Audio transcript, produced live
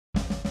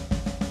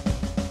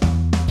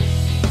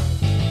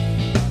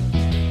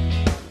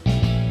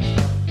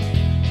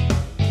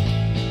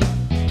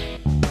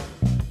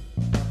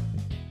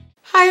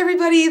Hi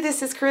everybody,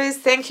 this is Chris.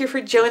 Thank you for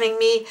joining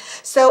me.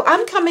 So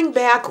I'm coming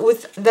back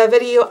with the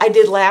video I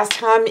did last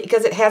time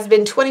because it has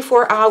been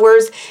 24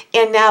 hours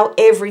and now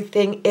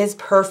everything is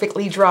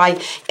perfectly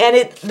dry.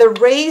 And the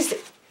raised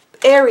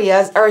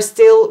areas are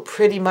still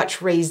pretty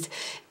much raised.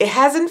 It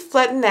hasn't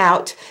flattened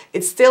out.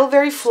 It's still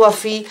very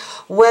fluffy,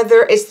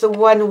 whether it's the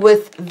one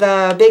with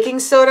the baking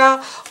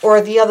soda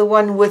or the other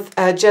one with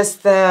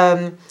just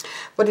the,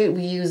 what did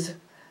we use?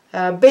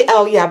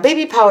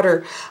 Baby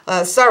powder.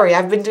 Sorry,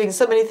 I've been doing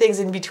so many things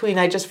in between,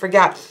 I just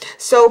forgot.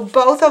 So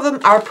both of them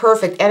are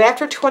perfect. And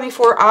after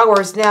 24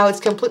 hours now, it's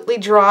completely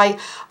dry.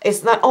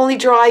 It's not only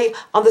dry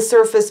on the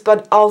surface,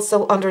 but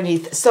also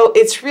underneath. So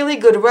it's really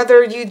good.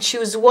 Whether you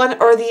choose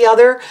one or the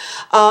other,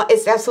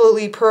 it's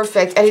absolutely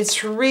perfect. And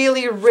it's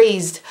really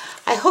raised.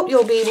 I hope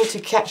you'll be able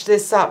to catch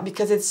this up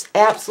because it's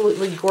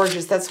absolutely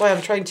gorgeous. That's why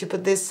I'm trying to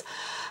put this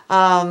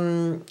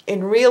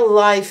in real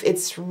life.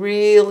 It's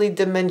really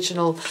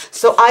dimensional.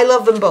 So I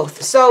love them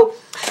both. So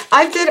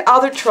I did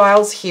other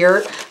trials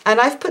here and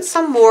I've put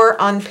some more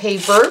on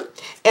paper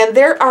and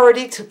they're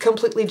already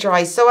completely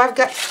dry. So I've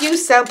got a few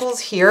samples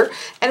here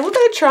and we're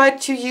going to try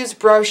to use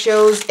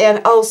brushos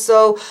and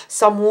also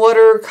some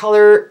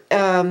watercolor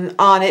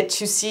on it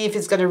to see if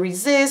it's going to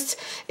resist,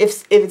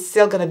 if it's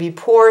still going to be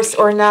porous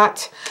or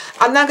not.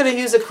 I'm not going to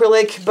use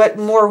acrylic, but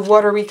more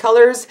watery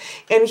colors.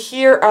 And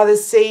here are the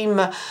same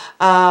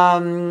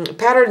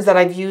patterns that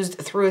I've used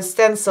through a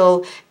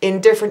stencil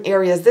in different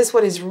areas. This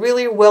one is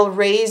really well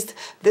raised,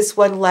 this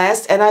one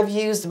less, and I've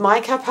used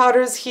mica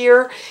powders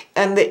here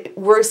and it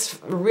works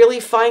really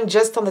fine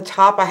just on the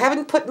top. I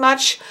haven't put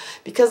much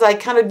because I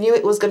kind of knew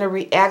it was going to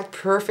react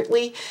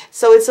perfectly.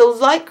 So it's a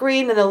light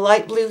green and a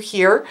light blue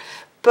here.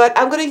 But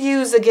I'm going to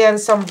use, again,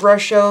 some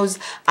brushos.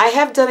 I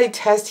have done a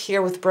test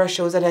here with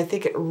brushos, and I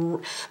think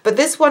but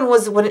this one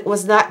was when it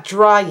was not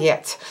dry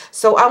yet.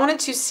 So I wanted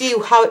to see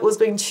how it was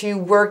going to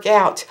work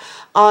out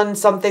on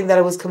something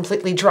that was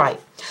completely dry.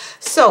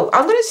 So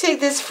I'm going to take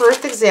this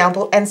first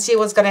example and see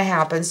what's going to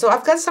happen. So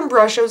I've got some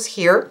brushos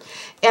here,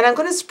 and I'm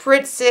going to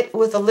spritz it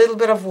with a little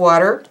bit of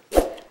water.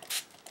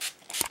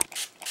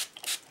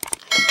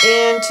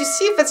 And to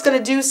see if it's going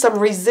to do some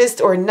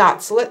resist or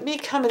not. So let me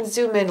come and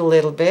zoom in a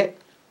little bit.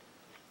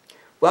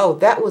 Whoa,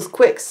 that was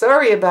quick.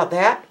 Sorry about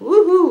that.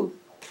 Woohoo!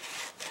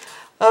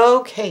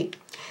 Okay.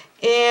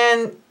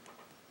 And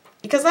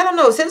because I don't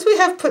know, since we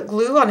have put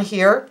glue on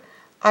here,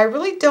 I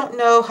really don't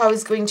know how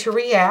it's going to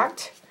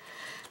react.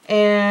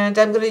 And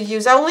I'm going to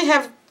use, I only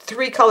have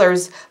 3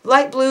 colors,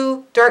 light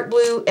blue, dark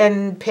blue,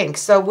 and pink.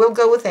 So we'll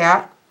go with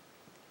that.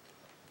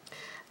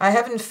 I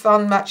haven't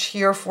found much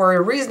here for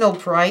a reasonable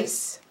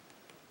price.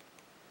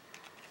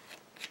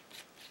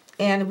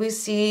 And we'll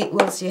see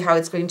how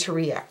it's going to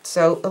react.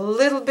 So a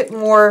little bit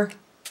more.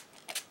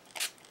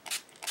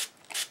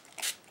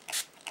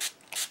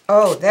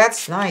 Oh,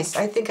 that's nice.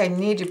 I think I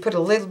need to put a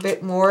little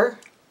bit more.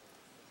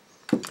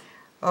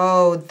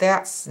 Oh,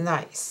 that's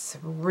nice.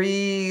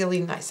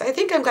 Really nice. I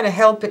think I'm going to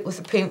help it with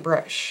a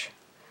paintbrush.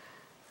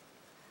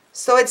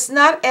 So it's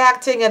not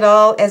acting at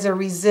all as a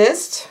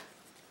resist.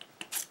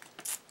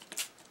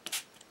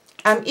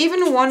 I'm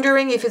even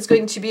wondering if it's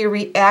going to be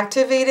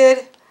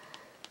reactivated.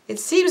 It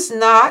seems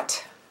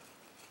not,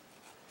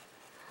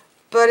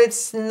 but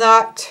it's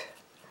not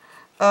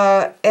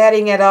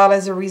adding at all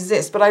as a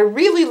resist. But I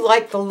really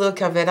like the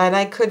look of it, and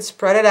I could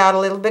spread it out a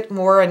little bit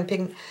more and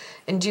pink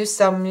and do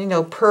some, you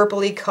know,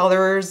 purpley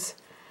colors.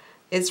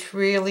 It's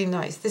really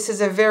nice. This is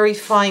a very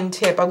fine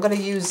tip. I'm going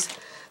to use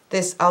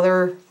this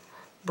other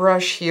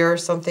brush here,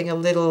 something a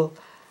little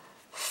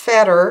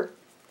fatter,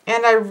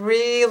 and I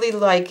really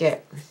like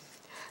it.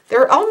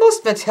 They're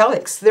almost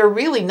metallics. They're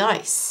really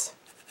nice.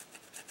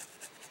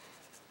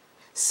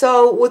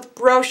 So with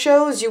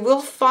brushos, you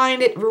will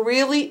find it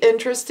really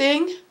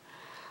interesting.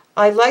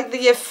 I like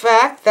the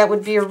effect. That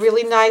would be a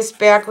really nice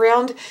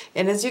background.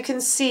 And as you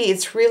can see,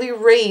 it's really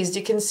raised.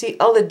 You can see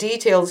all the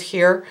details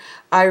here.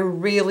 I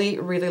really,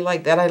 really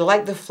like that. I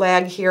like the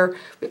flag here.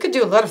 We could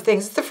do a lot of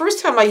things. It's the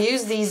first time I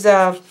use these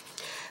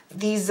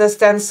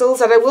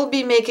stencils, and I will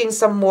be making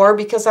some more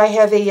because I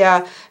have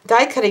a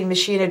die cutting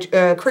machine,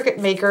 a Cricut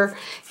maker,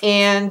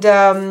 and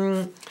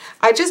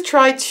I just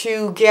tried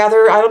to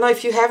gather, I don't know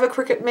if you have a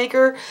Cricut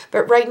maker,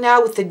 but right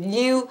now with the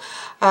new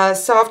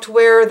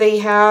software they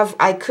have,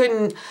 I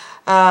couldn't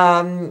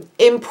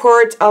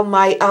import all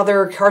my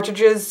other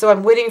cartridges, so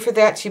I'm waiting for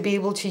that to be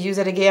able to use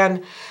it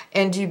again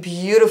and do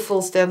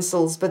beautiful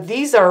stencils. But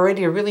these are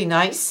already really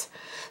nice.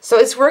 So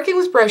it's working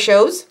with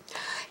brushos.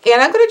 And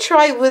I'm going to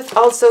try with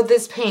also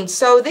this paint.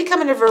 So they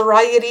come in a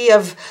variety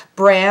of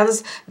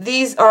brands.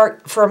 These are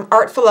from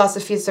Art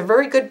Philosophy. It's a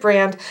very good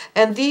brand.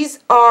 And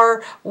these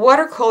are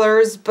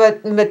watercolors,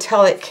 but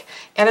metallic.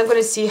 And I'm going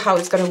to see how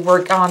it's going to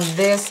work on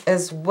this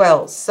as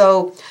well.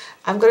 So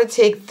I'm going to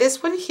take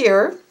this one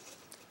here.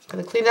 I'm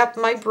going to clean up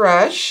my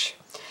brush.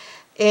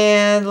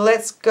 And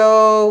let's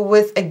go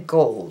with a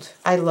gold.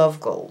 I love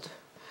gold.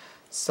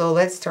 So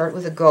let's start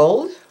with a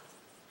gold.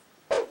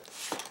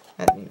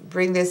 Let me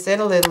bring this in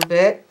a little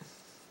bit.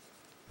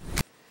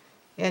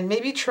 And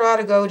maybe try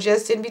to go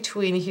just in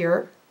between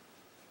here.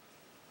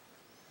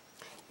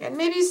 And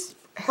maybe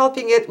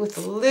helping it with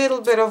a little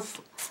bit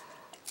of,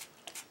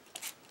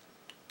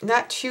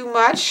 not too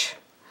much.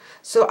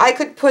 So I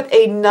could put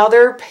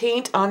another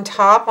paint on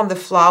top on the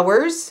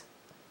flowers.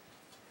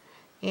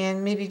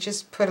 And maybe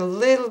just put a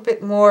little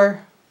bit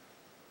more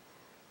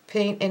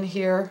paint in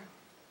here.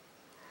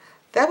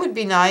 That would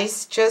be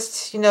nice,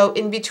 just, you know,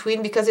 in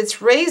between, because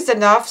it's raised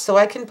enough so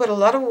I can put a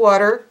lot of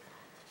water,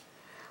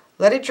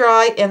 let it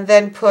dry, and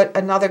then put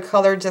another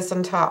color just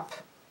on top.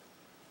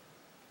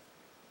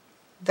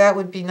 That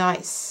would be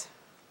nice.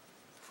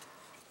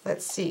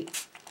 Let's see.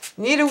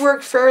 Need to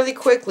work fairly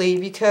quickly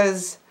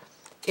because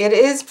it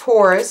is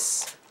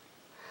porous,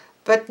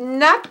 but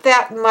not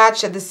that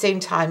much at the same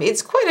time.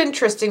 It's quite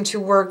interesting to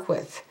work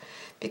with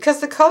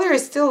because the color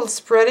is still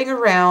spreading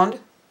around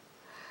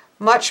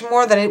much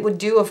more than it would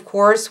do, of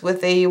course,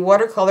 with a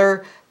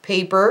watercolor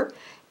paper.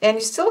 And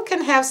you still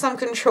can have some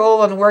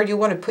control on where you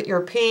want to put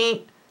your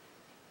paint.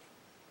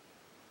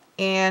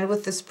 And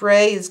with the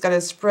spray, it's going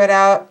to spread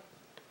out.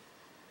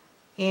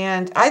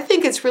 And I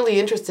think it's really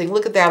interesting.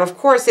 Look at that. Of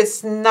course,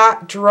 it's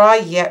not dry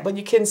yet, but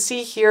you can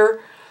see here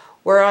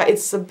where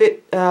it's a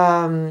bit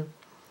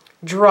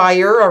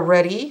drier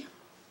already.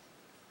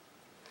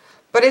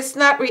 But it's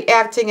not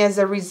reacting as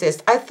a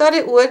resist. I thought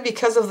it would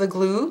because of the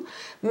glue.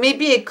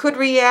 Maybe it could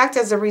react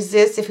as a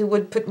resist if we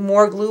would put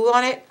more glue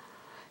on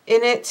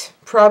it,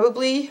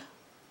 probably.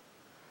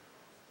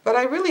 But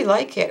I really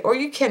like it. Or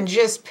you can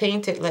just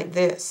paint it like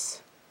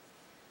this.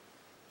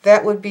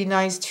 That would be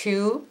nice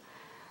too.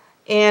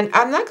 And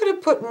I'm not going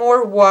to put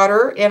more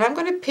water, and I'm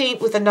going to paint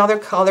with another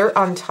color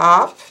on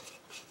top.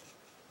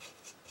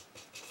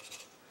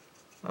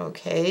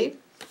 Okay,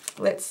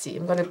 let's see.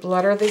 I'm going to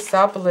blur this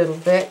up a little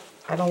bit.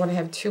 I don't want to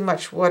have too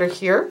much water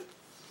here.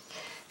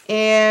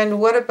 And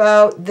what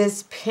about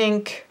this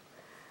pink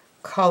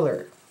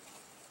color?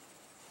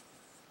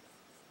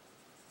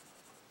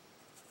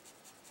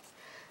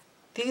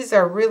 These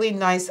are really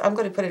nice. I'm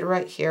going to put it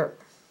right here.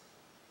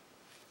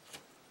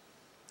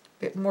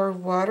 Bit more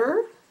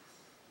water.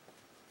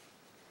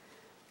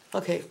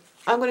 Okay,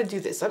 I'm going to do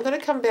this. I'm going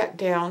to come back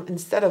down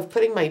instead of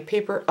putting my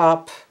paper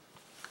up.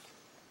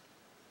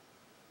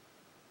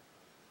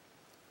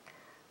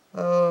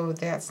 Oh,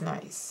 that's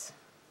nice.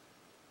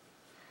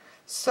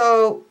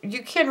 So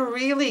you can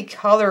really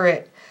color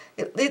it.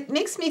 It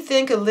makes me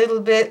think a little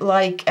bit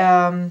like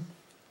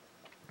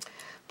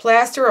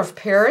plaster of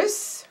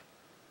Paris,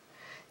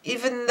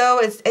 even though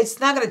it's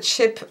not going to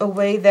chip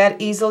away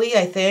that easily,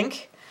 I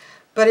think,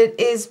 but it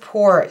is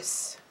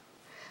porous.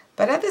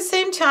 But at the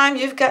same time,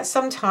 you've got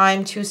some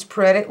time to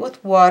spread it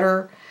with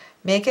water,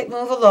 make it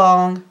move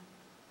along.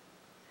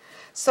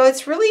 So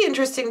it's really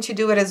interesting to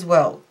do it as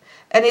well.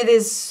 And it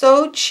is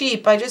so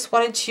cheap. I just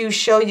wanted to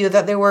show you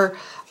that there were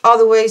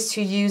other ways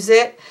to use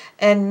it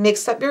and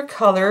mix up your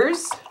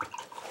colors.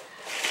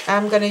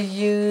 I'm going to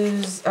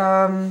use,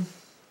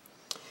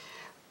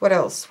 what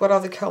else? What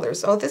other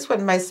colors? Oh, this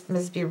one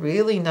must be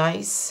really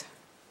nice.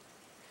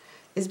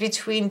 It's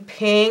between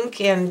pink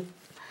and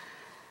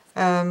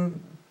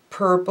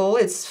purple.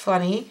 It's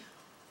funny.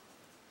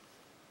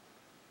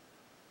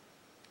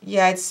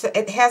 Yeah,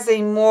 it has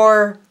a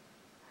more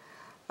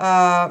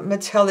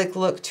metallic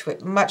look to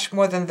it, much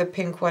more than the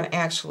pink one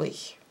actually.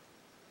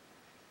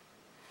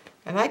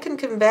 And I can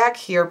come back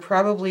here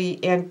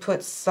probably and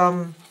put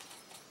some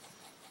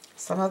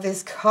of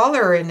this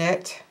color in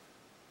it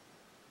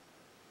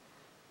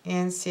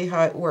and see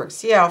how it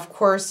works. Yeah, of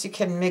course you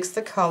can mix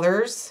the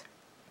colors.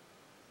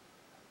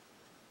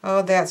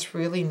 Oh, that's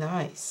really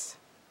nice.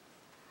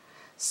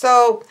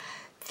 So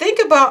think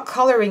about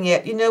coloring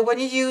it. You know, when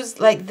you use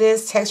like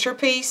this texture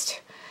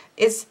paste,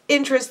 it's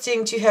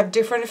interesting to have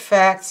different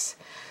effects.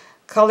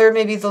 Color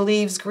maybe the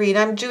leaves green.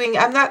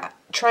 I'm not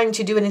trying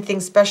to do anything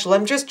special.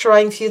 I'm just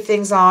trying a few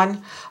things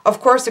on.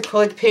 Of course,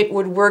 acrylic paint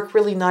would work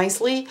really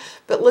nicely,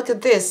 but look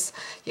at this.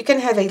 You can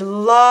have a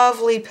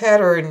lovely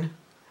pattern.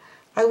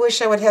 I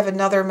wish I would have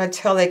another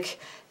metallic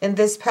in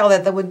this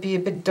palette that would be a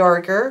bit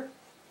darker.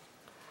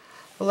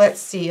 Well,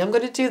 let's see. I'm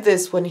going to do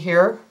this one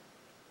here.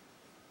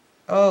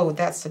 Oh,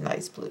 that's a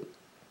nice blue.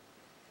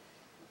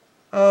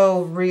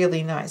 Oh,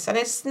 really nice. And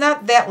it's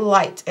not that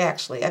light,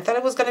 actually. I thought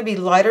it was going to be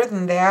lighter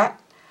than that.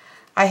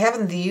 I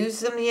haven't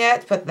used them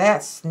yet, but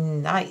that's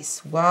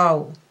nice.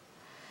 Wow.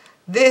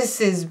 This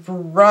is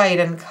bright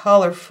and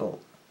colorful.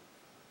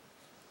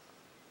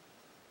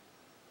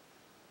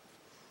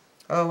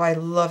 Oh, I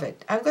love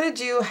it. I'm going to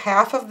do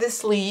half of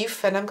this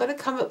leaf, and I'm going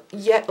to come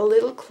yet a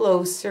little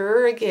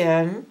closer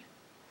again.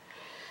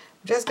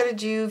 I'm just going to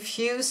do a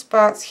few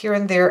spots here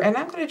and there, and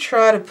I'm going to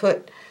try to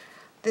put,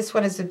 this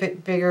one is a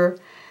bit bigger.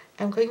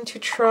 I'm going to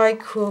try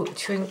to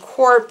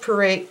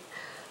incorporate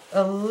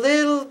a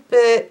little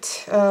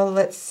bit,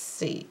 let's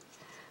see.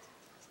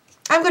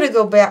 I'm going to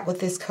go back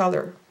with this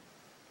color.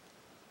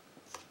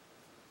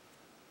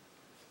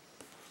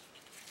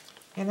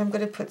 And I'm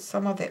going to put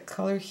some of that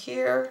color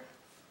here.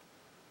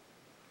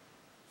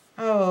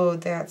 Oh,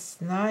 that's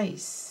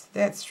nice.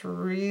 That's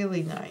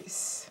really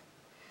nice.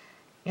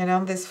 And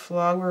on this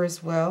flower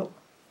as well.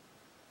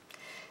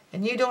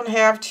 And you don't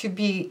have to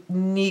be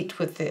neat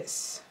with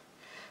this.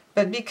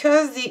 But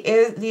because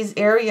these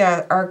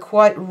areas are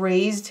quite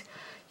raised,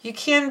 you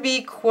can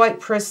be quite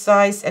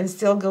precise and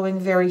still going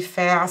very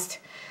fast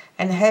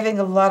and having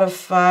a lot of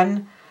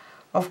fun.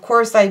 Of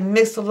course, I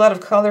mixed a lot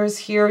of colors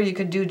here. You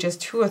could do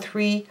just 2 or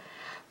 3.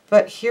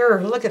 But here,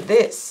 look at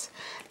this.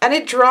 And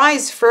it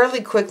dries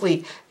fairly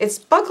quickly. It's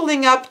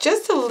buckling up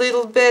just a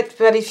little bit,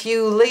 but if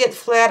you lay it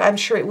flat, I'm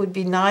sure it would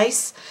be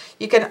nice.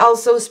 You can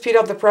also speed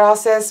up the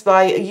process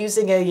by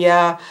using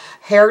a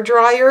hair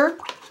dryer.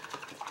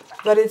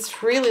 But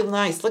it's really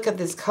nice. Look at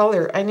this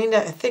color. I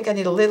think I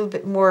need a little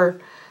bit more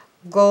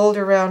gold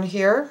around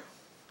here.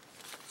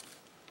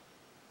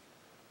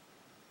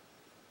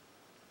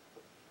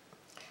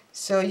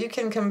 So you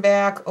can come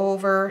back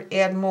over,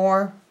 add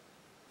more.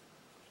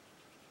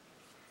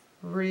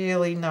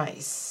 Really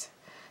nice.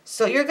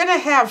 So you're going to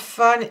have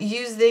fun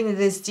using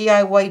this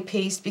DIY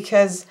paste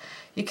because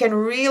you can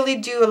really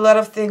do a lot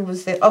of things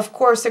with it. Of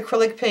course,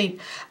 acrylic paint.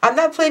 I'm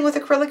not playing with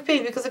acrylic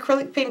paint because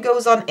acrylic paint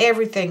goes on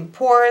everything.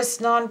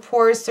 Porous,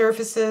 non-porous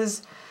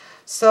surfaces.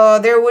 So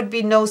there would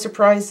be no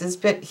surprises.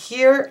 But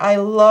here, I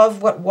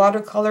love what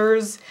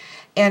watercolors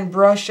and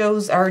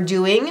brushos are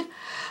doing.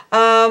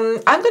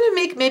 I'm going to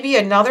make maybe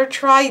another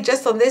try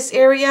just on this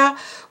area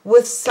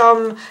with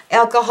some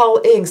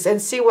alcohol inks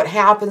and see what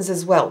happens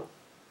as well.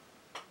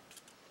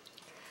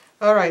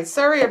 Alright,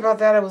 sorry about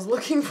that. I was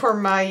looking for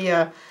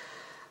my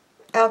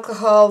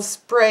alcohol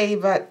spray,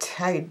 but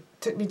it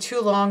took me too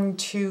long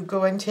to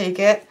go and take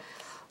it.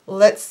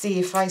 Let's see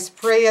if I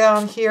spray it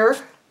on here.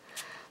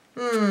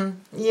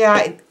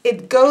 Yeah,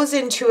 it goes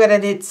into it,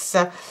 and it's,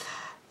 I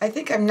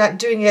think I'm not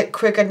doing it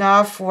quick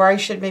enough, or I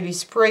should maybe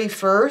spray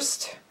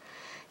first.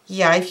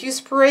 Yeah, if you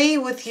spray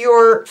with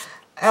your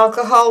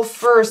alcohol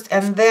first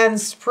and then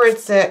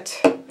spritz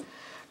it,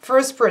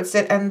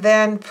 and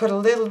then put a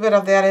little bit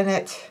of that in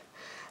it,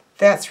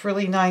 that's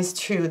really nice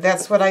too.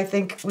 That's what I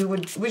think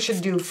we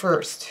should do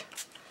first.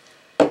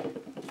 And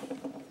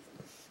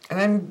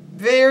I'm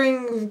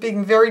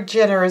being very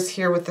generous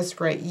here with the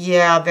spray.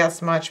 Yeah,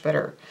 that's much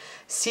better.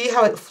 See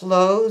how it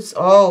flows?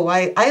 Oh,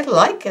 I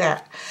like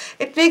that.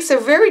 It makes a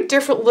very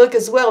different look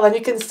as well, and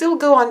you can still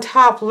go on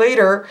top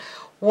later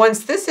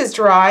once this is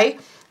dry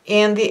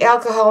and the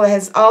alcohol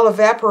has all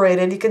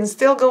evaporated. You can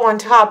still go on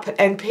top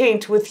and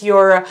paint with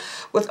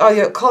all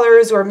your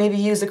colors, or maybe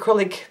use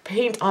acrylic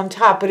paint on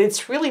top, but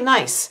it's really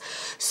nice.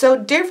 So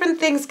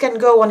different things can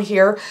go on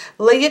here.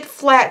 Lay it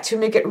flat to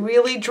make it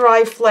really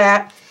dry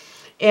flat,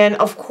 and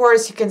of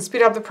course you can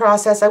speed up the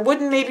process. I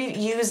wouldn't maybe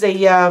use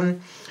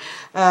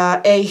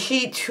a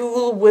heat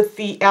tool with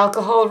the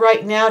alcohol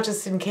right now,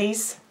 just in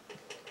case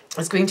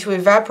it's going to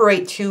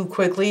evaporate too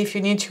quickly if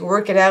you need to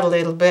work it out a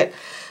little bit.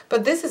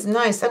 But this is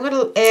nice. I'm going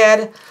to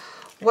add,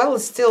 while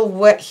it's still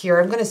wet here,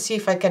 I'm going to see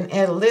if I can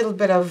add a little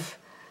bit of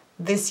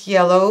this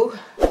yellow.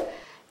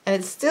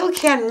 And it still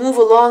can move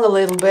along a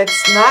little bit.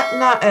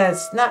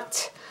 It's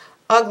not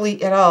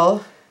ugly at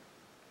all.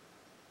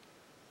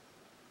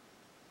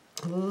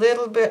 A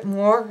little bit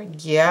more.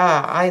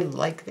 Yeah, I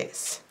like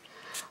this.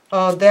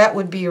 Oh, that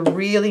would be a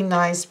really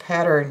nice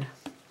pattern.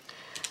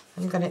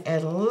 I'm going to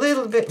add a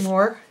little bit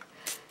more.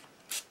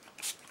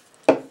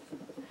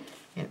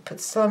 And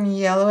put some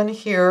yellow in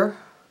here.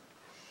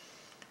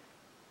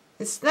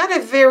 It's not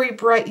a very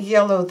bright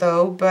yellow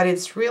though, but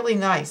it's really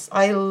nice.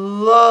 I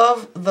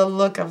love the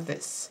look of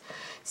this.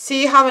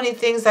 See how many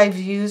things I've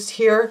used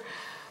here?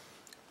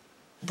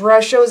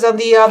 Brushos on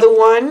the other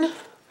one.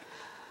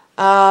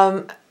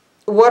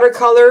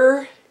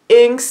 Watercolor,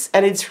 inks,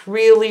 and it's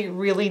really,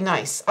 really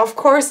nice. Of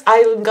course,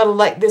 I'm gonna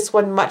like this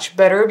one much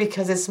better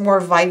because it's more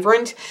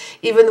vibrant.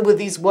 Even with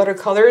these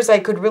watercolors, I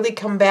could really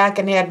come back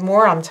and add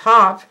more on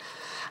top.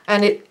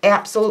 And it's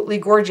absolutely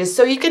gorgeous.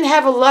 So you can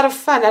have a lot of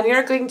fun, and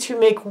you're going to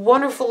make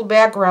wonderful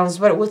backgrounds.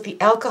 But with the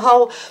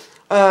alcohol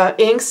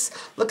inks,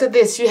 look at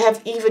this. You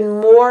have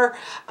even more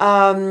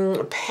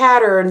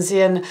patterns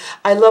in.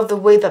 I love the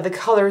way that the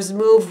colors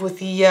move with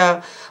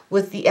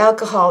the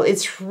alcohol.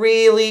 It's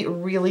really,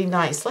 really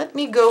nice. Let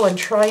me go and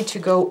try to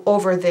go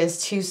over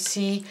this to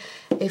see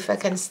if I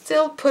can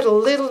still put a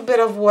little bit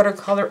of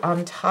watercolor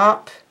on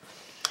top.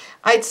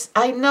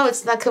 I know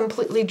it's not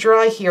completely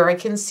dry here. I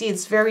can see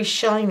it's very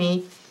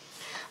shiny.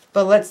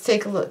 But let's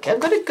take a look.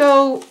 I'm going to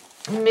go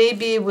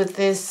maybe with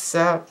this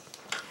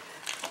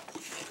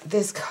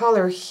this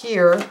color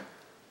here.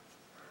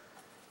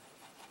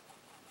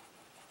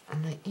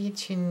 I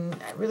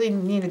really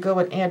need to go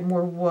and add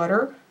more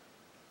water.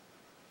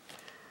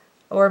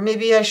 Or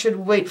maybe I should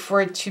wait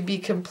for it to be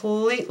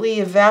completely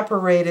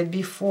evaporated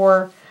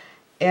before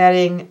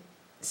adding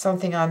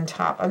something on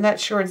top. I'm not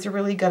sure it's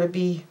really going to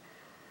be,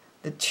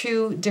 the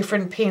two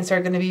different paints are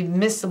going to be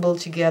miscible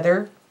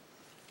together.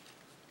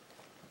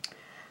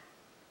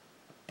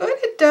 But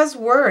it does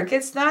work.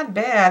 It's not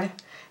bad.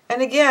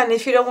 And again,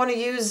 if you don't want to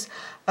use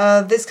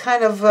this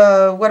kind of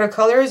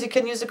watercolors, you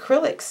can use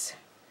acrylics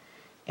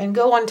and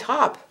go on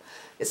top.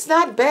 It's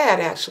not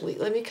bad, actually.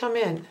 Let me come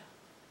in.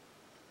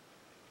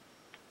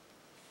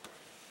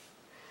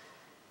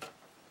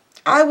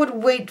 I would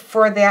wait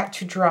for that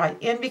to dry.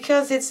 And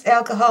because it's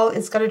alcohol,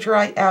 it's going to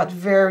dry out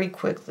very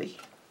quickly.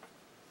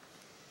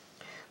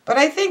 But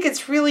I think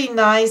it's really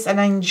nice, and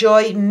I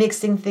enjoy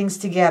mixing things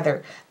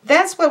together.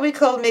 That's what we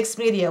call mixed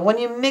media. When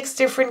you mix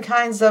different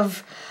kinds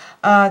of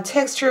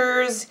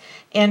textures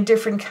and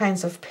different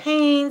kinds of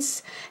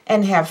paints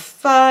and have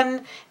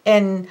fun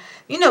and,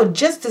 you know,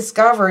 just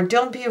discover.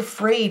 Don't be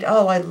afraid.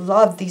 Oh, I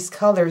love these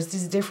colors,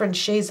 these different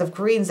shades of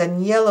greens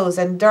and yellows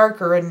and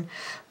darker and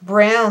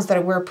browns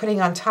that we're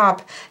putting on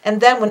top.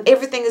 And then when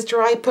everything is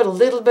dry, put a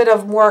little bit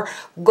of more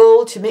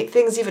gold to make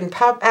things even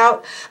pop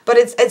out. But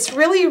it's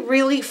really,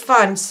 really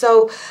fun.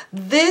 So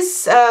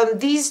this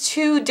these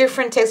two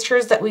different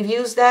textures that we've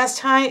used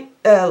last night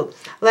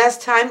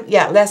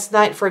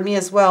for me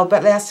as well,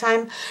 but last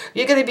time,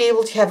 you're going to be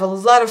able to have a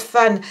lot of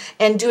fun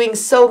and doing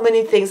so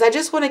many things. I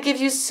just want to give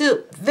you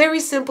very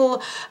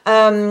simple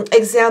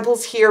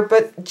examples here,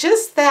 but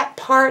just that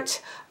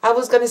part I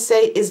was going to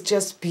say is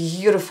just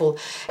beautiful,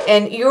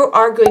 and you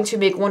are going to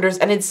make wonders,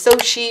 and it's so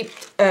cheap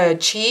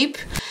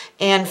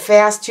and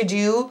fast to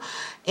do,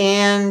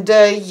 and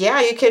yeah,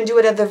 you can do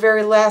it at the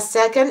very last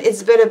second.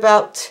 It's been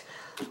about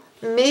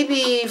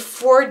maybe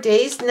 4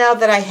 days now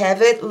that I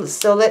have it,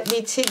 so let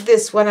me take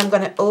this one. I'm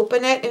going to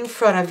open it in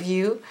front of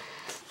you.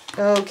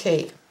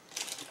 Okay.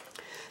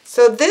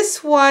 So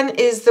this one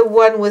is the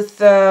one with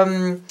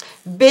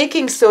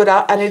baking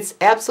soda, and it's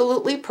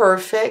absolutely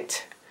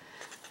perfect.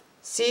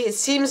 See, it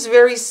seems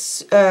very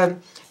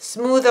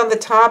smooth on the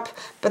top,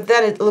 but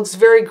then it looks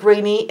very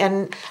grainy,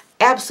 and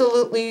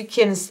absolutely you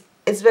can,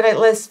 it's been at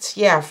least,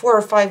 yeah, 4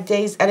 or 5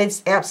 days, and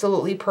it's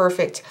absolutely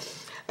perfect.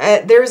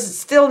 There's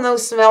still no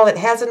smell. It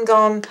hasn't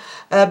gone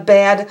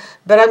bad,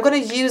 but I'm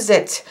going to use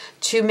it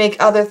to make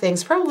other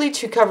things, probably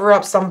to cover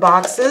up some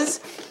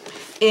boxes.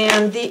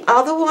 And the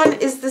other one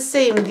is the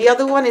same. The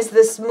other one is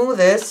the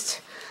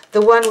smoothest,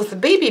 the one with the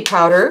baby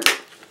powder.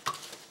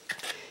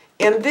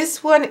 And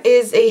this one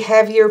is a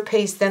heavier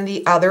paste than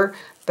the other,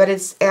 but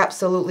it's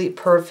absolutely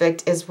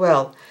perfect as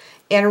well.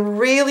 And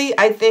really,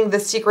 I think the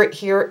secret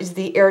here is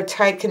the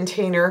airtight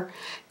container,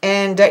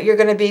 and you're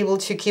going to be able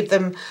to keep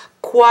them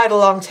quite a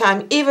long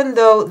time, even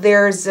though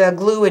there's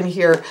glue in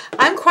here.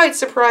 I'm quite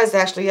surprised,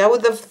 actually. I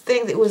would have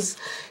think it was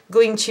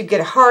going to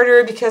get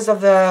harder because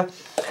of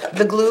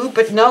the glue,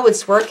 but no,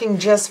 it's working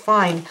just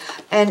fine.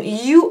 And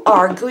you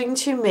are going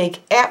to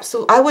make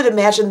I would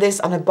imagine this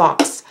on a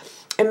box.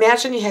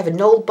 Imagine you have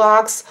an old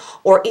box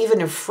or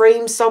even a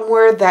frame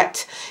somewhere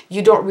that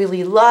you don't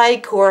really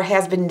like or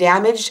has been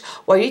damaged.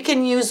 Well, you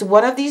can use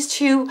one of these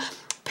two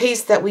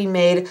pastes that we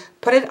made,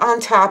 put it on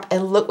top,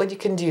 and look what you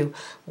can do.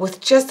 With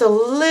just a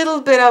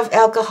little bit of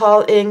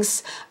alcohol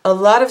inks, a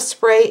lot of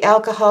spray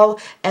alcohol,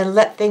 and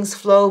let things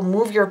flow,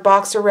 move your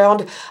box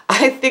around.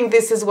 I think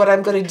this is what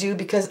I'm going to do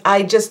because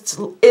I'm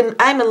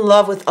in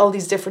love with all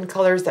these different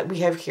colors that we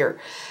have here.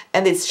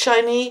 And it's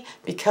shiny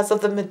because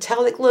of the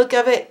metallic look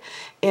of it,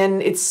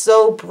 and it's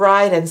so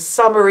bright and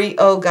summery.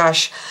 Oh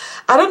gosh,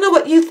 I don't know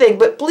what you think,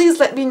 but please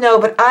let me know.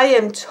 But I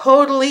am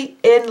totally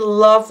in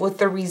love with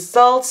the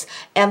results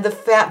and the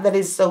fact that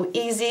it's so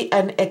easy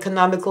and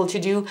economical to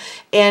do,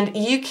 and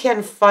you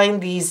can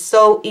find these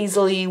so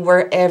easily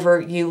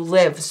wherever you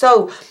live.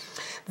 So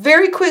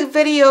very quick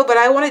video, but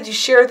I wanted to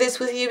share this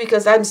with you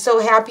because I'm so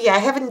happy. I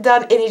haven't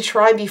done any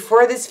try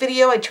before this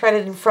video. I tried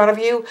it in front of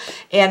you,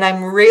 and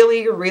I'm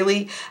really,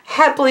 really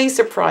happily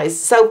surprised.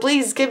 So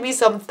please give me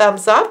some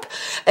thumbs up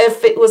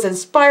if it was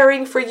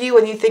inspiring for you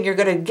and you think you're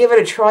going to give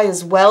it a try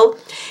as well.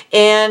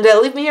 And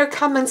leave me your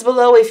comments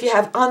below if you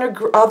have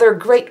other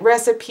great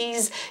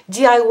recipes,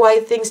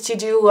 DIY things to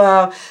do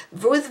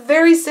with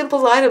very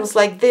simple items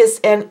like this,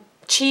 and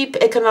cheap,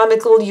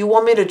 economical, you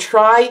want me to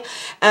try,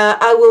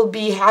 I will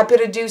be happy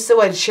to do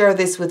so and share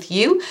this with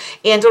you.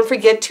 And don't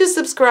forget to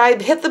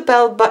subscribe, hit the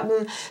bell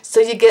button so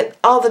you get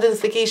all the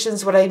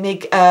notifications when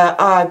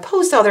I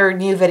post other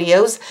new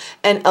videos,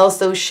 and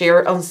also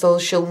share on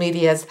social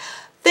medias.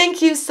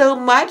 Thank you so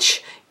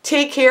much.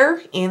 Take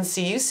care and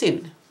see you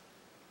soon.